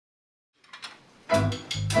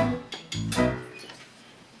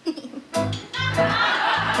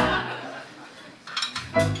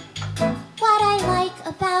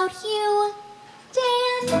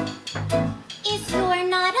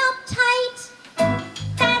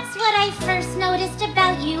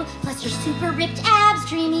super ripped abs,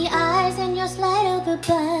 dreamy eyes, and your slide over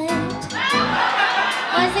butt.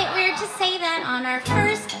 Was it weird to say that on our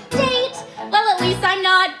first date? Well, at least I'm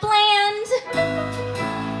not bland.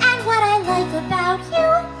 And what I like about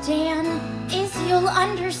you, Dan, is you'll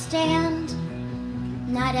understand.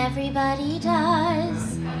 Not everybody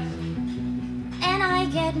does. And I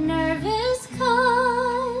get nervous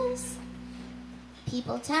 'cause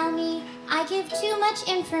people tell me I give too much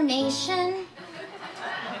information.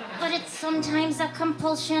 But it's sometimes a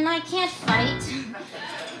compulsion I can't fight.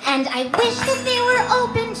 And I wish that they were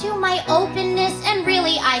open to my openness. And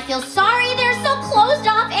really, I feel sorry they're so closed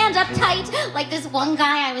off and uptight. Like this one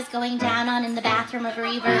guy I was going down on in the bathroom of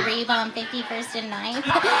Reba on 51st and 9th.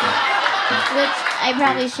 Which I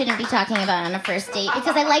probably shouldn't be talking about on a first date,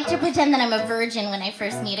 because I like to pretend that I'm a virgin when I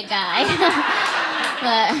first meet a guy.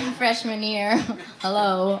 But freshman year,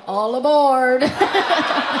 hello, all aboard.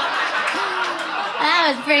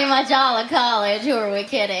 That was pretty much all of college. Who are we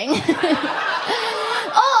kidding?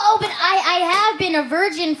 But I have been a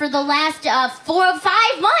virgin for the last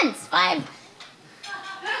 5 months. 5.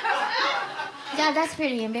 God, that's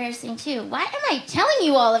pretty embarrassing too. Why am I telling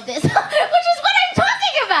you all of this? Which is what I'm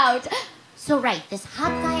talking about. So right, this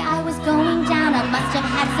hot guy I was going down on must have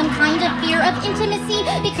had some kind of fear of intimacy,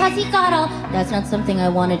 because he got all, that's not something I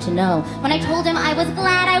wanted to know. When I told him I was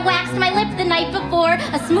glad I waxed my lip the night before,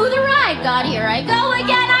 a smoother ride. God, here I go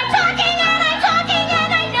again. I'm talking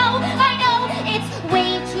and I know. It's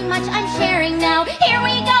way too much I'm sharing now. Here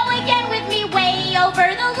we go again with me way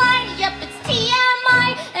over the line. Yep, it's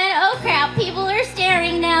TMI. And oh crap, people are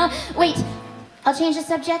staring now. Wait, I'll change the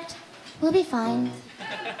subject. We'll be fine.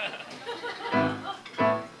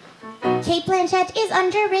 Kate Blanchett is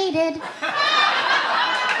underrated.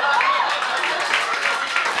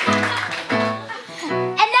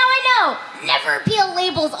 And now I know, never peel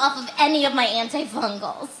labels off of any of my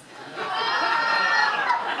antifungals.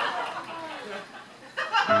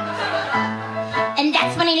 And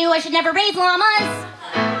that's when I knew I should never raise llamas.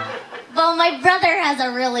 Well, my brother has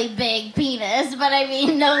a really big penis, but I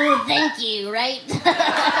mean, no thank you, right?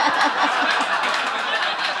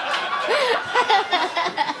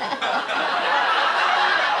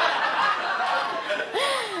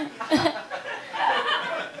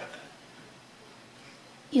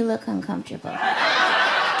 You look uncomfortable.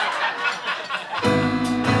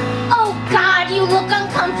 Oh God, you look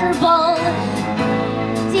uncomfortable.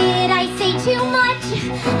 Did I say too much?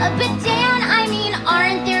 But Dan, I mean,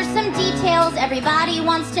 aren't there some details everybody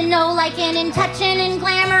wants to know, like in touching and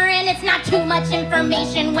glamour? And it's not too much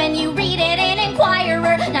information when you read it in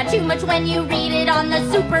Inquirer, not too much when you read it on the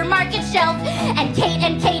supermarket shelf. And Kate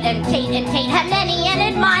have many an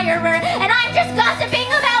admirer, and I'm just gossiping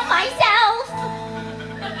about myself.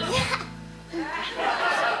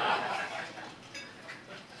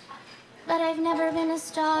 But I've never been a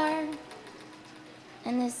star,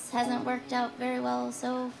 and this hasn't worked out very well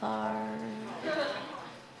so far.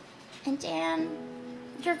 And Dan,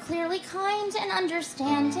 you're clearly kind and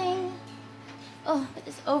understanding. Oh, but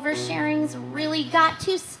this oversharing's really got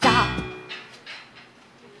to stop.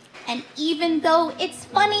 And even though it's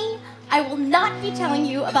funny, I will not be telling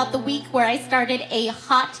you about the week where I started a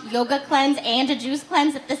hot yoga cleanse and a juice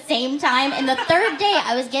cleanse at the same time. And the third day,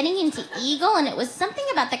 I was getting into Eagle, and it was something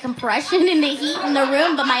about the compression and the heat in the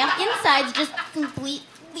room, but my insides just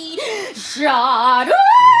completely shot up.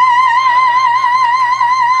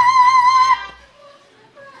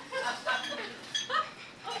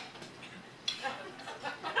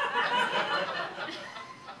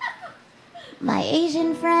 My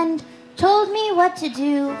Asian friend told me what to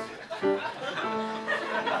do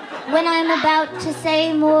when I'm about to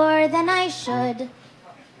say more than I should.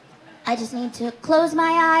 I just need to close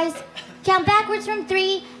my eyes, count backwards from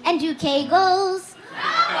 3, and do Kegels.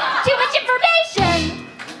 Too much information!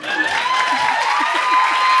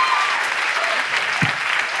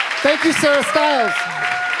 Thank you, Sarah Stiles.